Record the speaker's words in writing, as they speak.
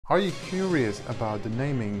Are you curious about the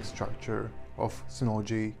naming structure of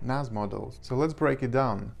Synology NAS models? So let's break it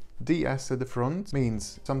down. DS at the front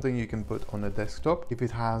means something you can put on a desktop. If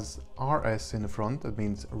it has RS in the front, that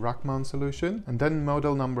means rack mount solution. And then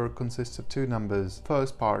model number consists of two numbers.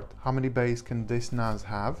 First part, how many bays can this NAS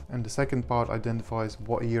have? And the second part identifies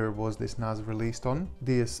what year was this NAS released on.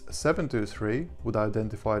 DS723 would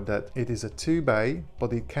identify that it is a 2-bay,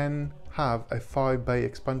 but it can have a 5-bay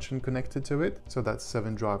expansion connected to it, so that's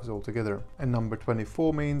 7 drives altogether. And number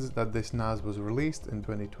 24 means that this NAS was released in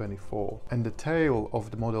 2024. And the tail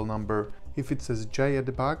of the model number, if it says J at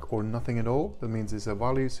the back or nothing at all, that means it's a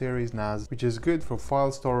value series NAS, which is good for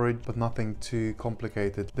file storage but nothing too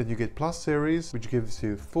complicated. Then you get Plus series, which gives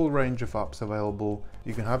you full range of apps available.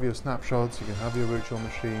 You can have your snapshots, you can have your virtual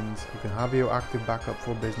machines, you can have your active backup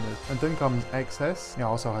for business. And then comes XS. It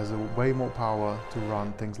also has way more power to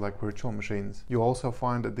run things like virtual machines. You also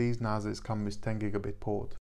find that these NASs come with 10 gigabit port.